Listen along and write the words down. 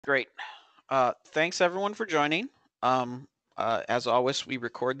Great. Thanks everyone for joining. As always, we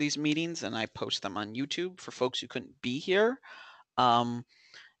record these meetings and I post them on YouTube for folks who couldn't be here. Um,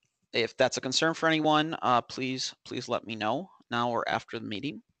 if that's a concern for anyone, please let me know now or after the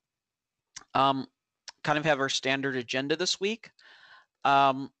meeting. Kind of have our standard agenda this week.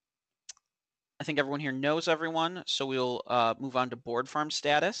 I think everyone here knows everyone, so we'll move on to board farm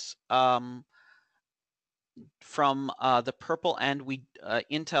status. From the purple end,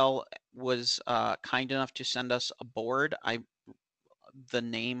 Intel was kind enough to send us a board. The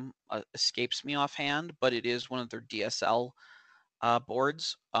name escapes me offhand, but it is one of their DSL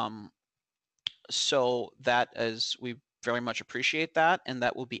boards. So that is, we very much appreciate that, and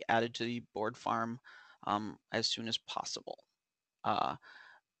that will be added to the board farm as soon as possible.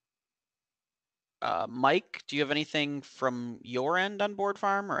 Mike, do you have anything from your end on board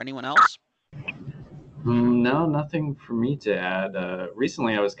farm or anyone else? No, nothing for me to add.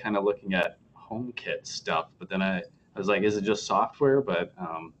 Recently, I was kind of looking at HomeKit stuff, but then I was like, is it just software? But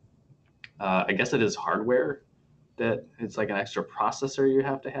I guess it is hardware that it's like an extra processor you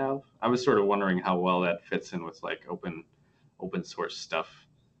have to have. I was sort of wondering how well that fits in with like open source stuff,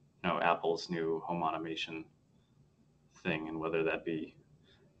 Apple's new home automation thing, and whether that be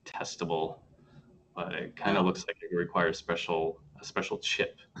testable. But it kind of looks like it requires a special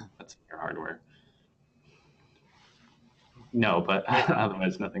chip that's in your hardware. No, but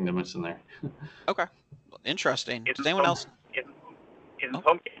otherwise nothing to mention there. Okay, interesting. Does Isn't anyone home else? isn't, Oh. isn't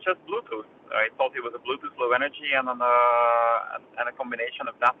HomeKit just Bluetooth? I thought it was a Bluetooth Low Energy and a combination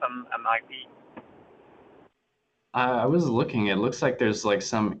of that and IP. I was looking. It looks like there's like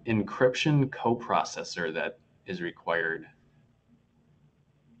some encryption coprocessor that is required.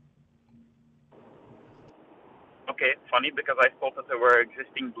 Okay, funny because I thought that there were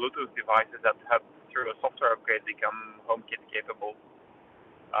existing Bluetooth devices that had, through a software upgrade, become HomeKit capable.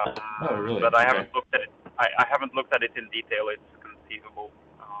 Oh, really? But I Okay. haven't looked at it. I haven't looked at it in detail. It's conceivable.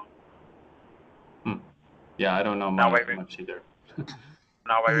 Hmm. Yeah, I don't know Now much either.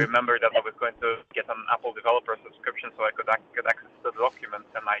 now I remember that I was going to get an Apple developer subscription so I could get access to the documents,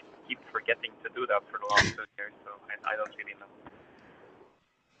 and I keep forgetting to do that for the last 2 years. So I don't really know.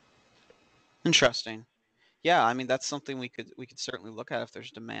 Interesting. Yeah, I mean that's something we could certainly look at if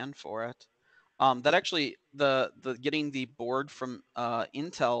there's demand for it. That actually the getting the board from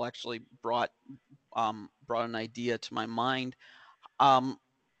Intel actually brought an idea to my mind. Um,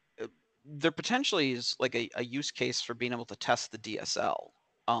 there potentially is like a use case for being able to test the DSL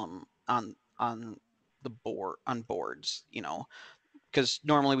on the boards, because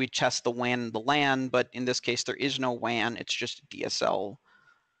normally we test the WAN and the LAN, but in this case there is no WAN, it's just DSL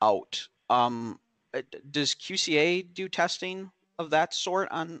out. Does QCA do testing of that sort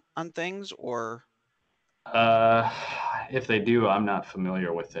on things, or? Uh, if they do, I'm not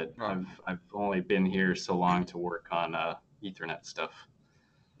familiar with it. Oh, I've only been here so long to work on Ethernet stuff.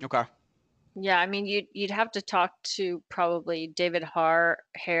 okay. Yeah, I mean, you'd have to talk to probably David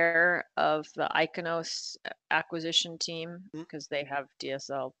Hare of the Iconos acquisition team because they have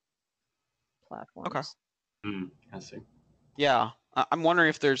DSL platforms. Okay. I see. Yeah, I'm wondering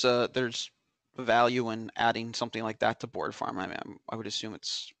if there's value in adding something like that to board farm. I mean, I would assume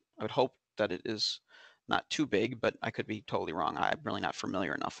I would hope that it is not too big, but I could be totally wrong. I'm really not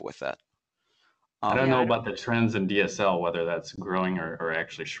familiar enough with it. I don't Yeah, know about the trends in DSL, whether that's growing or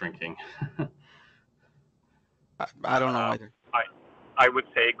actually shrinking. I don't know either. I would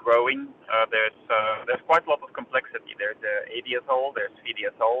say growing. There's quite a lot of complexity. There's ADSL, there's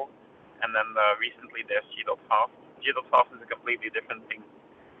VDSL, and then recently there's G.fast. G.fast is a completely different thing.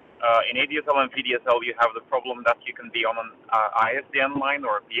 In ADSL and VDSL, you have the problem that you can be on an ISDN line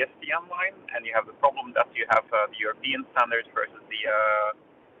or a PSTN line, and you have the problem that you have the European standards versus the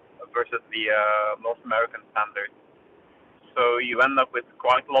North American standards. So you end up with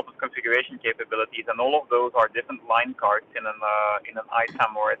quite a lot of configuration capabilities, and all of those are different line cards in an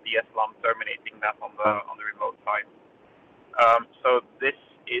ITAM or a DSLAM terminating that on the remote side. So this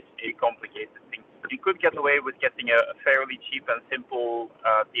is a complicated thing. You could get away with getting a fairly cheap and simple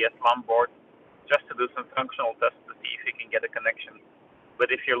DSLAM board just to do some functional tests to see if you can get a connection.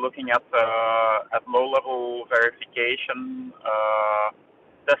 But if you're looking at low-level verification,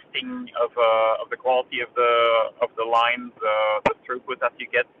 testing of the quality of the line, the throughput that you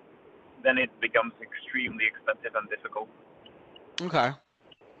get, then it becomes extremely expensive and difficult. Okay.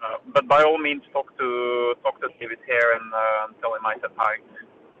 But by all means, talk to David here and tell him I said hi.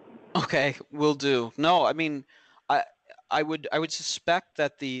 Okay, will do. No, I mean, I would suspect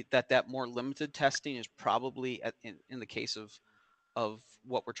that that more limited testing is probably in the case of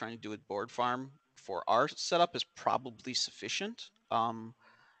what we're trying to do with board farm for our setup is probably sufficient.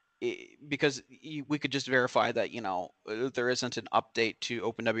 because we could just verify that, you know, there isn't an update to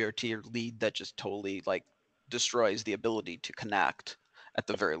OpenWRT or lead that just totally like destroys the ability to connect at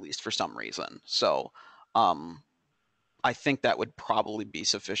the very least for some reason. So I think that would probably be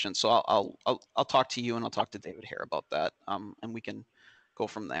sufficient. So I'll talk to you and I'll talk to David here about that, and we can go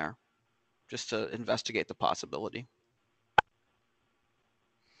from there, just to investigate the possibility.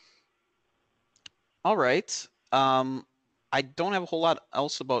 All right. I don't have a whole lot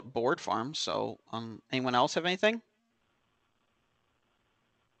else about board farms. So anyone else have anything?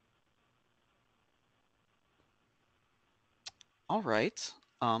 All right.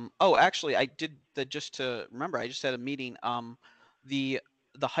 Oh, actually, I did just to remember. I just had a meeting. The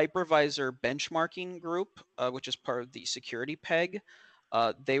hypervisor benchmarking group, which is part of the security peg,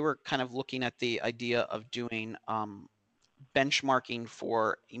 they were kind of looking at the idea of doing benchmarking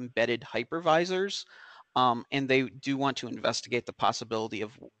for embedded hypervisors, and they do want to investigate the possibility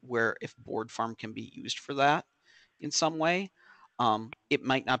of where if board farm can be used for that in some way. It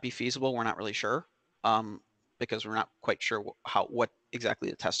might not be feasible. We're not really sure. Because we're not quite sure what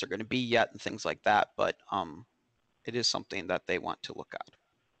exactly the tests are going to be yet and things like that. But it is something that they want to look at.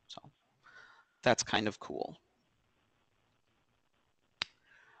 So that's kind of cool.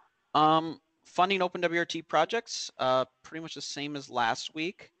 Funding OpenWRT projects, pretty much the same as last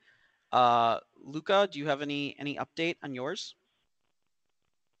week. Luca, do you have any update on yours?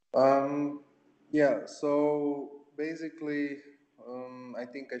 Yeah, so basically, I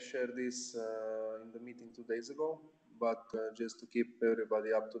think I shared this in the meeting 2 days ago, but just to keep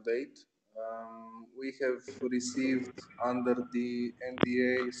everybody up to date, we have received under the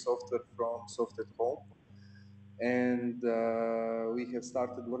NDA software from Soft at Home, and we have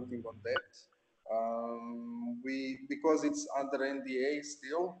started working on that. Because it's under NDA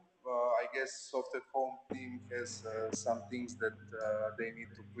still, I guess Soft at Home team has some things that they need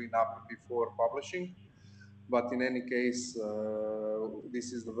to clean up before publishing. But in any case,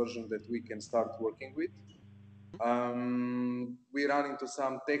 this is the version that we can start working with. We ran into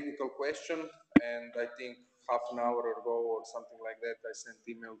some technical question, and I think half an hour ago or something like that, I sent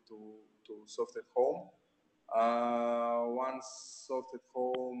email to Soft at Home. Once Soft at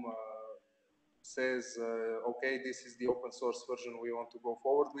Home says, okay, this is the open source version we want to go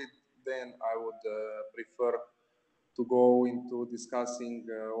forward with, then I would prefer to go into discussing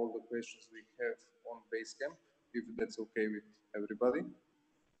all the questions we have on Basecamp, if that's okay with everybody.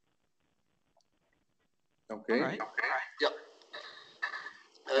 Okay. All right. Yeah.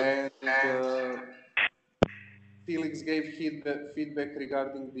 And Felix gave feedback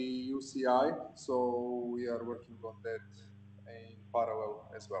regarding the UCI, so we are working on that in parallel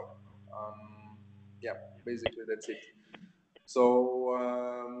as well. Yeah, basically that's it. So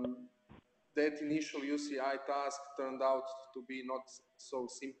that initial UCI task turned out to be not so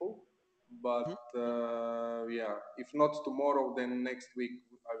simple, but yeah, if not tomorrow, then next week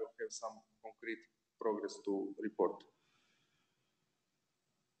I will have some concrete progress to report.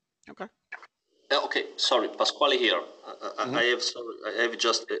 Okay. Okay, sorry, Pasquale here. I have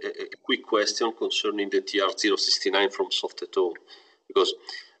just a quick question concerning the TR069 from Soft at Home, because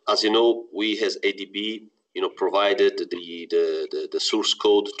as you know, we as ADB, provided the source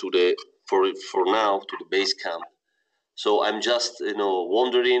code to for now to the Basecamp. So I'm just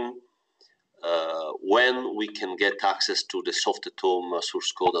wondering when we can get access to the Soft at Home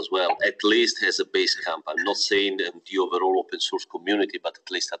source code as well, at least as a Basecamp. I'm not saying the overall open source community, but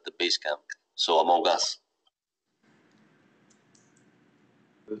at least at the Basecamp. So among us.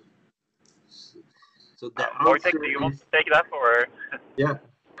 So the Wojtek, do you want to take that, or? Yeah,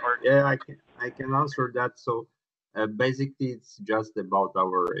 I can answer that. So basically, it's just about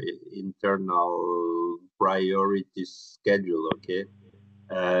our internal priority schedule. Okay,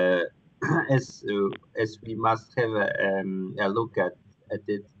 as we must have a look at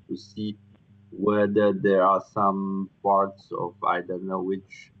it to see whether there are some parts of, I don't know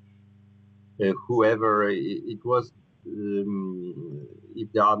which, whoever it was, if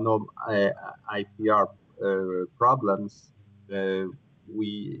there are no IPR problems,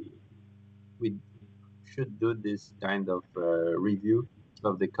 we should do this kind of review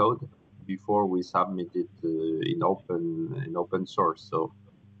of the code before we submit it in open source. So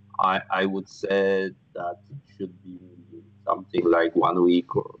I would say that it should be something like 1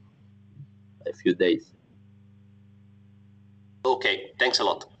 week or a few days. Okay, thanks a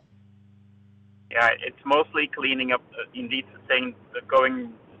lot. Yeah, it's mostly cleaning up, indeed, saying,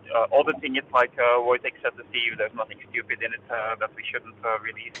 going, auditing it like Wojtek said, to see if there's nothing stupid in it that we shouldn't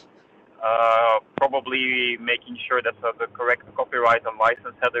release. Probably making sure that the correct copyright and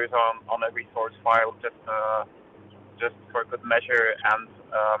license headers on every source file, just for good measure, and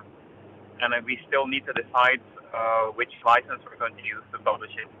And we still need to decide which license we're going to use to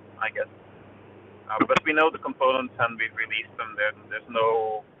publish it, I guess. But we know the components and we've released them. There's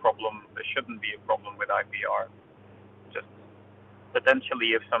no problem. There shouldn't be a problem with IPR. Just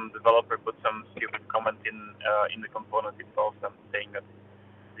potentially, if some developer puts some stupid comment in the component itself, and saying that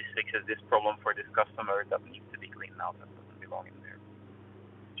this fixes this problem for this customer, that needs to be cleaned out. That doesn't belong in there.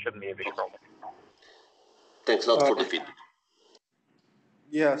 Shouldn't be a big problem. Thanks a lot for the feedback.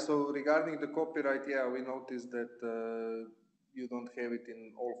 Yeah, so regarding the copyright, yeah, we noticed that you don't have it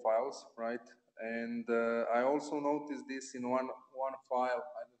in all files, right? And I also noticed this in one file,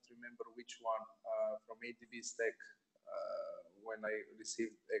 I don't remember which one, from ADB stack when I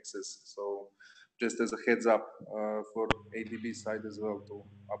received access. So just as a heads up for ADB side as well to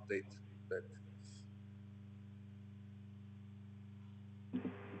update that.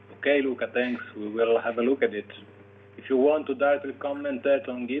 Okay, Luca, thanks. We will have a look at it. If you want to directly comment that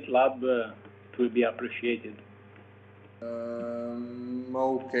on GitLab, it will be appreciated.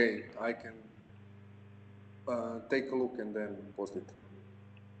 Okay, I can take a look and then post it.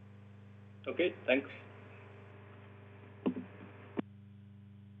 Okay, thanks.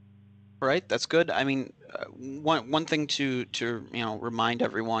 Right, that's good. I mean, one thing to remind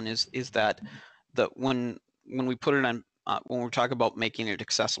everyone is that when we put it on when we're talking about making it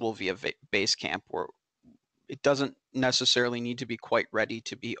accessible via Basecamp, it doesn't necessarily need to be quite ready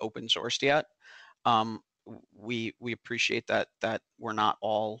to be open sourced yet. We appreciate that we're not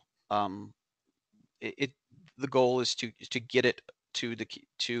all. The goal is to get it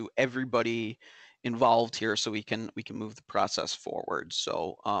to everybody involved here, so we can move the process forward.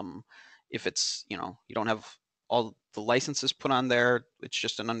 So if it's you don't have all the licenses put on there, it's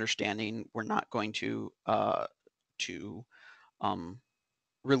just an understanding. We're not going to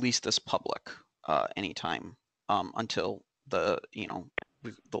release this public anytime until the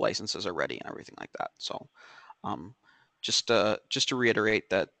licenses are ready and everything like that. So just to reiterate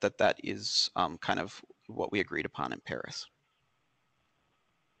that is kind of what we agreed upon in Paris.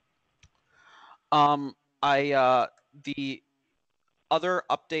 The other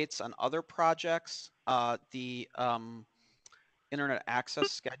updates on other projects, the internet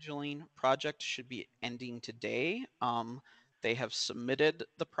access scheduling project should be ending today. They have submitted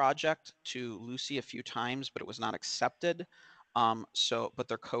the project to Lucy a few times, but it was not accepted. But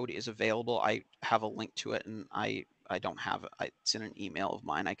their code is available. I have a link to it, and I don't have it. It's in an email of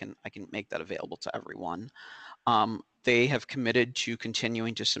mine. I can make that available to everyone. They have committed to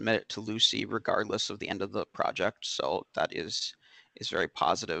continuing to submit it to Lucy regardless of the end of the project. So that is very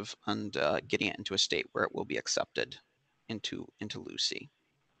positive, and getting it into a state where it will be accepted into Lucy,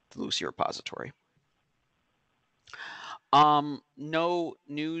 the Lucy repository. No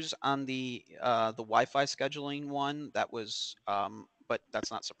news on the Wi-Fi scheduling one. That was, but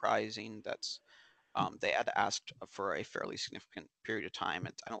that's not surprising. That's they had asked for a fairly significant period of time.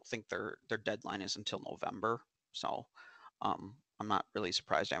 I don't think their deadline is until November. So I'm not really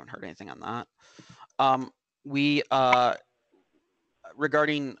surprised. I haven't heard anything on that.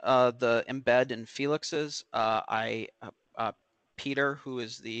 Regarding the embed and Felix's, Peter, who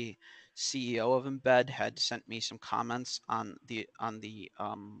is the CEO of Embed, had sent me some comments on the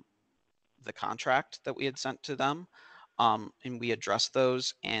contract that we had sent to them, and we addressed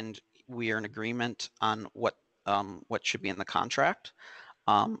those, and we are in agreement on what should be in the contract,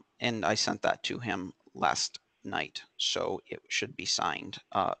 and I sent that to him last night, so it should be signed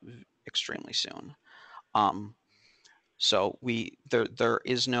extremely soon. So there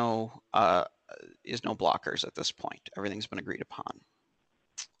is no blockers at this point. Everything's been agreed upon.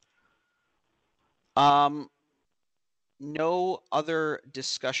 No other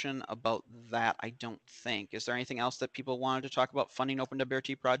discussion about that, I don't think. Is there anything else that people wanted to talk about funding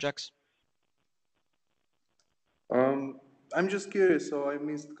OpenWRT projects? I'm just curious. So I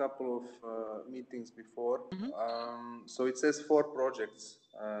missed a couple of meetings before. So it says 4 projects.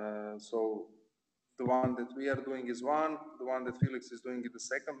 So the one that we are doing is one, the one that Felix is doing is the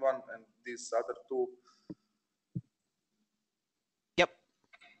second one, and these other 2. Yep.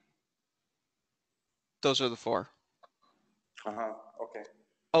 Those are the 4. Okay.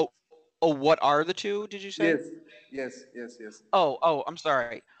 Oh, what are the 2, did you say? Yes. Oh, I'm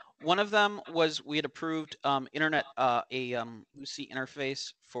sorry. One of them was we had approved internet Lucy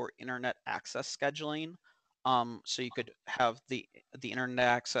interface for internet access scheduling. So you could have the internet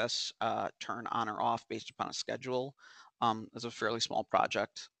access turn on or off based upon a schedule. It was a fairly small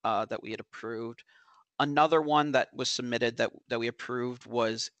project that we had approved. Another one that was submitted that we approved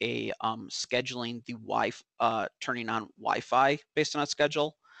was a scheduling the turning on Wi-Fi based on a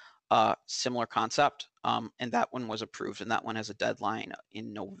schedule. similar concept, and that one was approved, and that one has a deadline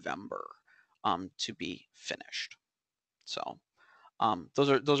in November to be finished. So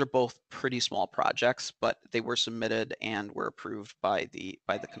those are both pretty small projects, but they were submitted and were approved by the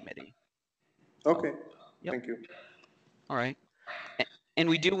committee. Okay. Yep. Thank you. All right. And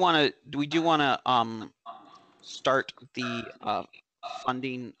we do want to start the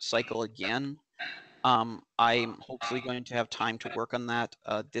funding cycle again. I'm hopefully going to have time to work on that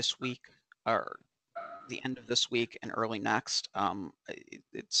this week, or the end of this week and early next.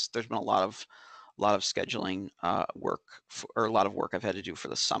 There's been a lot of scheduling work, or a lot of work I've had to do for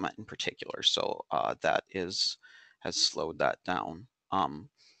the summit in particular. So that has slowed that down.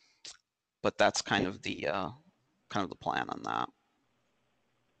 But that's kind of the plan on that.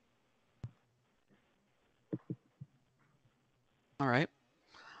 All right.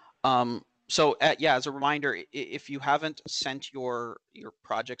 So yeah, as a reminder, if you haven't sent your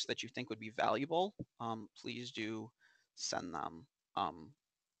projects that you think would be valuable, please do send them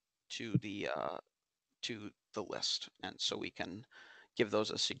to the list, and so we can give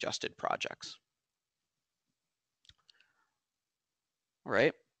those as suggested projects. All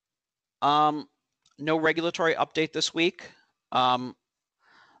right. No regulatory update this week.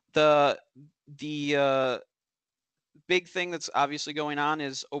 The big thing that's obviously going on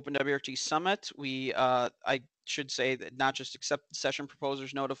is OpenWRT Summit. I should say that not just accepted session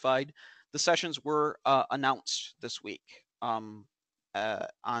proposers notified, the sessions were announced this week on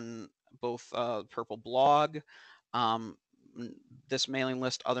both prpl blog, this mailing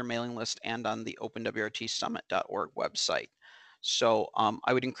list, other mailing list, and on the openwrtsummit.org website. So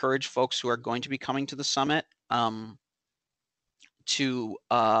I would encourage folks who are going to be coming to the summit to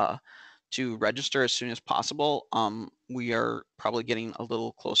register as soon as possible. We are probably getting a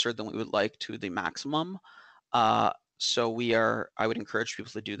little closer than we would like to the maximum. So I would encourage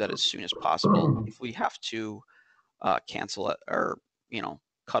people to do that as soon as possible. If we have to cancel it, or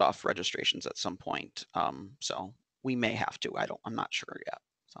cut off registrations at some point, so we may have to. I'm not sure yet.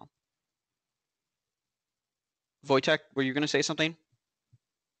 So, Wojtek, were you going to say something?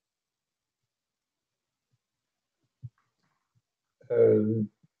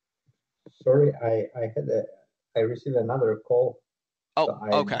 Sorry, I received another call. Oh, so I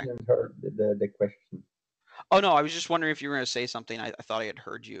okay. didn't hear the question. Oh no, I was just wondering if you were going to say something. I thought I had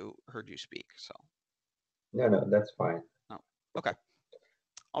heard you speak. So. No, that's fine. Oh, okay.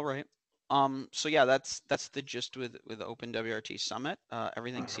 All right. So yeah, that's the gist with the OpenWRT Summit.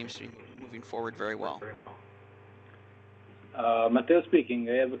 Everything seems to be moving forward very well. Matteo speaking.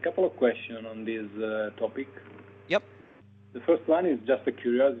 I have a couple of questions on this topic. Yep. The first one is just a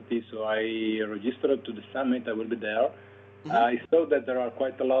curiosity. So I registered to the summit. I will be there. Mm-hmm. I saw that there are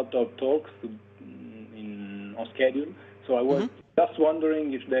quite a lot of talks on schedule. So I was just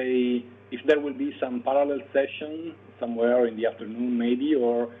wondering if there will be some parallel session somewhere in the afternoon, maybe,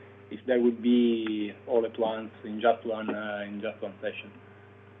 or if there would be all at once in just one session.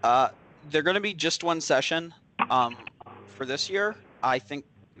 They're going to be just one session for this year. I think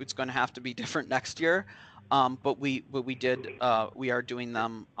it's going to have to be different next year. But we are doing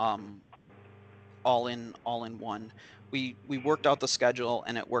them all in one. We worked out the schedule,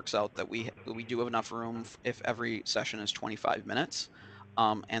 and it works out that we do have enough room if every session is 25 minutes.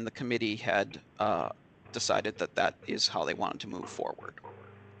 And the committee had decided that is how they wanted to move forward.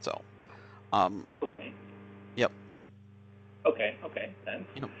 So, okay. Yep. Okay, thanks.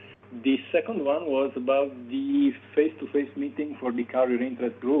 Yep. The second one was about the face-to-face meeting for the carrier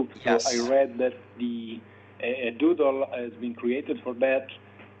interest group. Yes. So I read that a doodle has been created for that,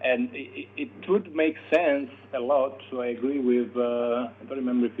 and it would make sense a lot. So I agree with, I don't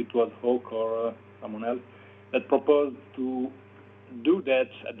remember if it was Hawk or someone else, that proposed to do that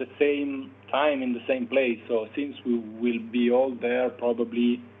at the same time in the same place. So since we will be all there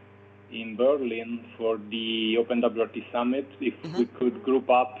probably in Berlin for the OpenWRT Summit, if we could group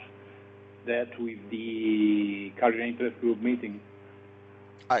up that with the carrier interest group meeting.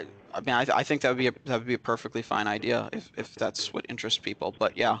 I mean, I think that would be a perfectly fine idea if that's what interests people.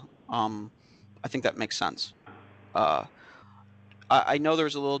 But yeah, I think that makes sense. I know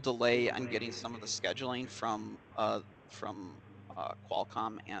there's a little delay on getting some of the scheduling from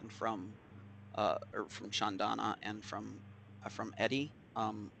Qualcomm and from Chandana and from Eddie.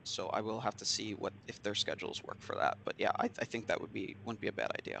 So I will have to see if their schedules work for that. But yeah, I think that wouldn't be a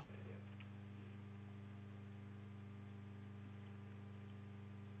bad idea.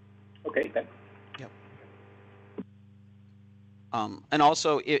 Okay, thanks. Yep. And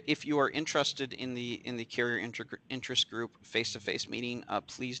also, if you are interested in the carrier interest group face-to-face meeting,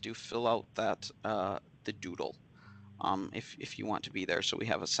 please do fill out the doodle. if you want to be there, so we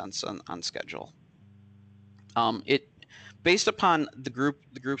have a sense on schedule. Based upon the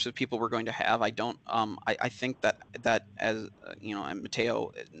groups of people we're going to have, I think that as you know, and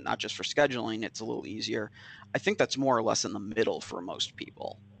Matteo, not just for scheduling, it's a little easier. I think that's more or less in the middle for most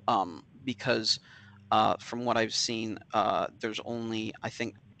people, because from what I've seen, there's only, I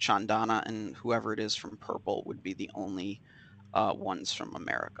think Chandana and whoever it is from Purple would be the only ones from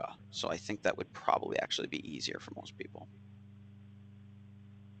America. So I think that would probably actually be easier for most people.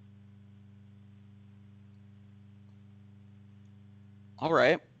 All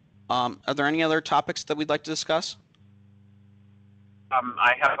right. Are there any other topics that we'd like to discuss?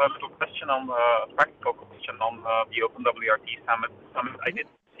 I have a little question on the practical question on the OpenWRT Summit. I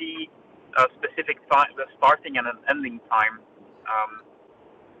didn't see a specific time, the starting and an ending time,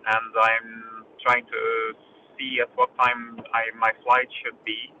 and I'm trying to see at what time my flight should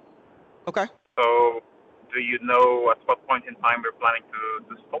be. Okay. So, do you know at what point in time we're planning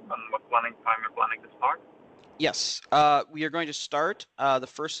to stop and what time we're planning to start? Yes, we are going to start. The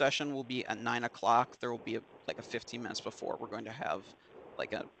first session will be at 9 o'clock. There will be like a 15 minutes before. We're going to have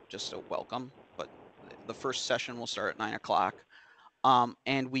like just a welcome, but the first session will start at 9 o'clock.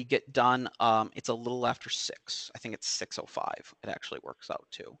 And we get done, it's a little after 6. I think it's 6:05. It actually works out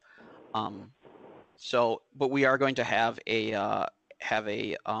too. So, but we are going to have a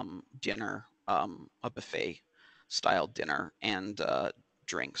dinner, a buffet style dinner, and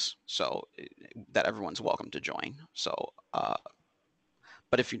drinks, so that everyone's welcome to join. So,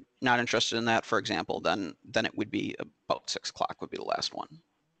 but if you're not interested in that, for example, then it would be about 6 o'clock would be the last one.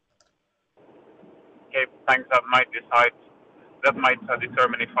 Okay, thanks. That might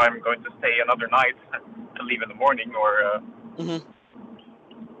determine if I'm going to stay another night and leave in the morning, or.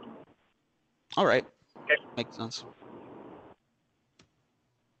 All right. Okay. Makes sense.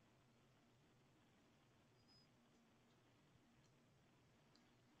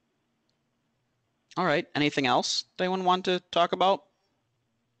 All right. Anything else that anyone want to talk about?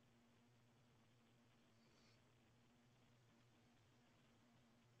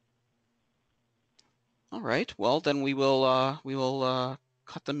 All right. Well, then we will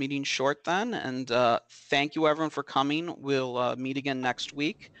cut the meeting short then, and thank you everyone for coming. We'll meet again next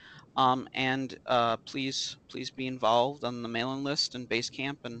week, and please be involved on the mailing list and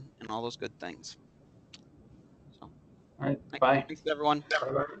Basecamp and all those good things. So, all right. Bye. Thanks everyone.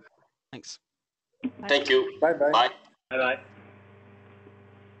 Bye-bye. Thanks. Thank you. Bye-bye. Bye. Bye-bye.